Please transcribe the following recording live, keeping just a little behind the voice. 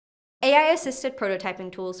AI-assisted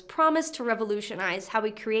prototyping tools promise to revolutionize how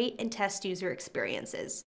we create and test user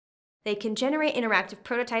experiences. They can generate interactive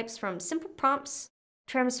prototypes from simple prompts,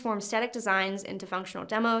 transform static designs into functional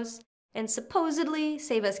demos, and supposedly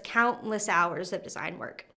save us countless hours of design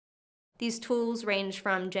work. These tools range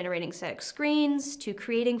from generating static screens to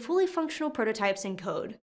creating fully functional prototypes in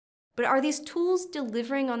code. But are these tools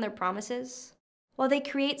delivering on their promises? While they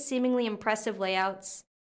create seemingly impressive layouts,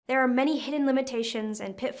 there are many hidden limitations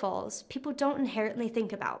and pitfalls people don't inherently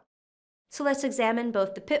think about. So let's examine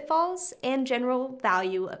both the pitfalls and general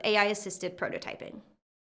value of AI-assisted prototyping.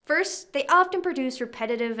 First, they often produce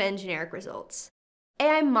repetitive and generic results.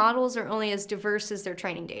 AI models are only as diverse as their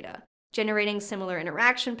training data, generating similar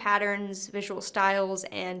interaction patterns, visual styles,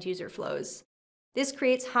 and user flows. This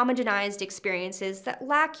creates homogenized experiences that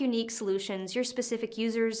lack unique solutions your specific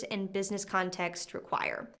users and business context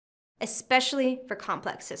require, especially for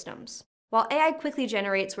complex systems. While AI quickly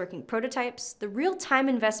generates working prototypes, the real time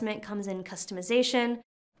investment comes in customization,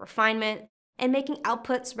 refinement, and making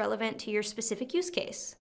outputs relevant to your specific use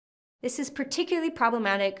case. This is particularly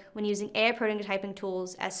problematic when using AI prototyping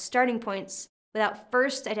tools as starting points without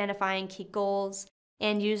first identifying key goals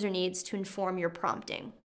and user needs to inform your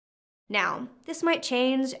prompting. Now, this might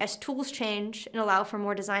change as tools change and allow for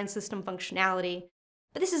more design system functionality,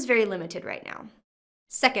 but this is very limited right now.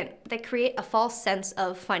 Second, they create a false sense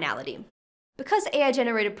of finality. Because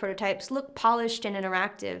AI-generated prototypes look polished and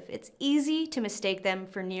interactive, it's easy to mistake them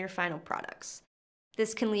for near-final products.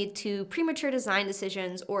 This can lead to premature design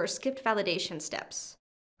decisions or skipped validation steps.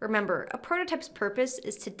 Remember, a prototype's purpose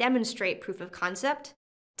is to demonstrate proof of concept,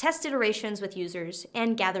 test iterations with users,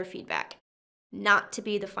 and gather feedback, not to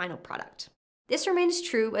be the final product. This remains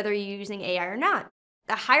true whether you're using AI or not.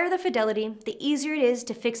 The higher the fidelity, the easier it is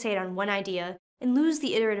to fixate on one idea and lose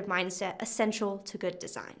the iterative mindset essential to good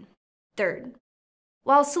design. Third,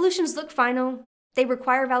 while solutions look final, they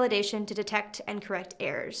require validation to detect and correct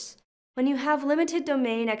errors. When you have limited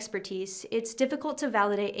domain expertise, it's difficult to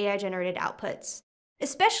validate AI-generated outputs,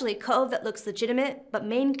 especially code that looks legitimate but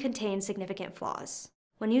may contain significant flaws.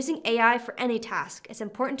 When using AI for any task, it's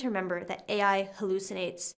important to remember that AI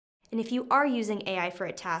hallucinates, and if you are using AI for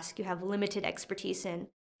a task you have limited expertise in,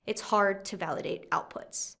 it's hard to validate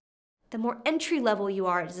outputs. The more entry-level you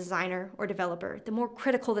are as a designer or developer, the more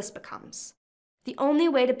critical this becomes. The only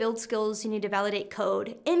way to build skills you need to validate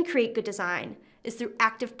code and create good design is through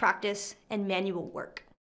active practice and manual work.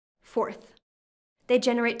 Fourth, they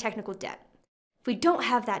generate technical debt. If we don't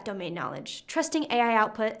have that domain knowledge, trusting AI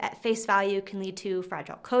output at face value can lead to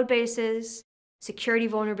fragile code bases, security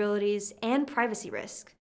vulnerabilities, and privacy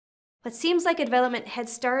risk. What seems like a development head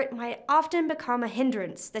start might often become a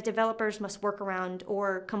hindrance that developers must work around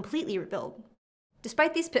or completely rebuild.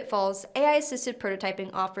 Despite these pitfalls, AI-assisted prototyping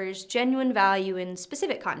offers genuine value in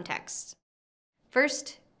specific contexts.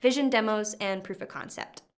 First, vision demos and proof of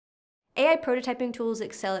concept. AI prototyping tools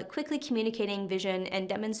excel at quickly communicating vision and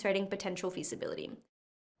demonstrating potential feasibility.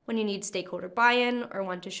 When you need stakeholder buy-in or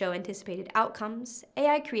want to show anticipated outcomes,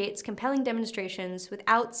 AI creates compelling demonstrations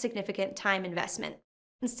without significant time investment.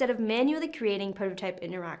 Instead of manually creating prototype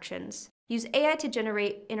interactions, use AI to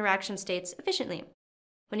generate interaction states efficiently.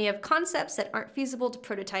 When you have concepts that aren't feasible to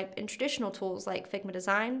prototype in traditional tools like Figma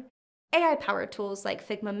Design, AI-powered tools like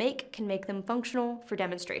Figma Make can make them functional for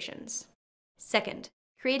demonstrations. Second,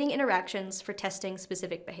 creating interactions for testing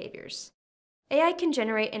specific behaviors. AI can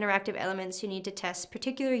generate interactive elements you need to test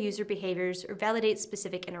particular user behaviors or validate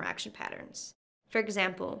specific interaction patterns. For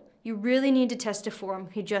example, you really need to test a form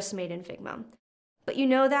you just made in Figma. But you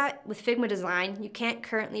know that with Figma Design, you can't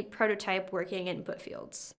currently prototype working input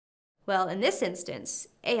fields. Well, in this instance,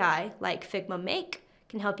 AI, like Figma Make,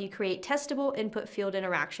 can help you create testable input field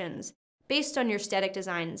interactions based on your static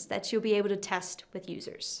designs that you'll be able to test with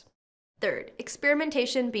users. Third,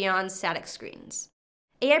 experimentation beyond static screens.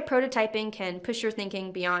 AI prototyping can push your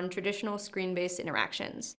thinking beyond traditional screen-based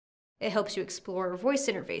interactions. It helps you explore voice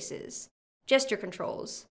interfaces, gesture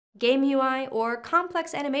controls, game UI, or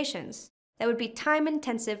complex animations that would be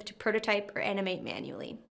time-intensive to prototype or animate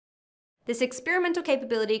manually. This experimental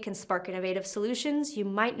capability can spark innovative solutions you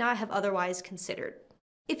might not have otherwise considered.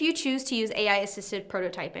 If you choose to use AI-assisted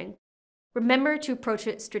prototyping, remember to approach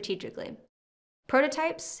it strategically.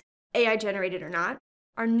 Prototypes, AI-generated or not,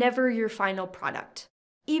 are never your final product,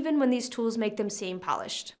 even when these tools make them seem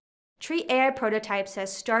polished. Treat AI prototypes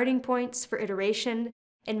as starting points for iteration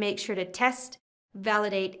and make sure to test,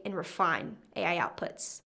 validate, and refine AI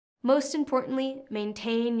outputs. Most importantly,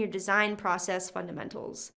 maintain your design process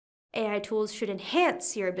fundamentals. AI tools should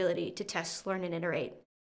enhance your ability to test, learn, and iterate,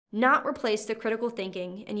 not replace the critical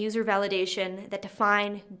thinking and user validation that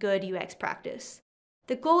define good UX practice.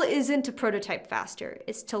 The goal isn't to prototype faster,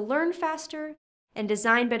 it's to learn faster and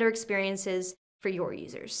design better experiences for your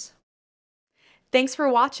users. Thanks for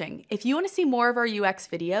watching. If you want to see more of our UX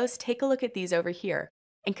videos, take a look at these over here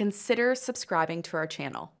and consider subscribing to our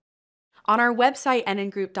channel. On our website,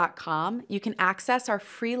 nnGroup.com, you can access our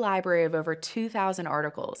free library of over 2,000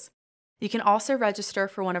 articles. You can also register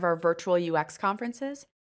for one of our virtual UX conferences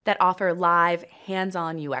that offer live,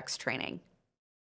 hands-on UX training.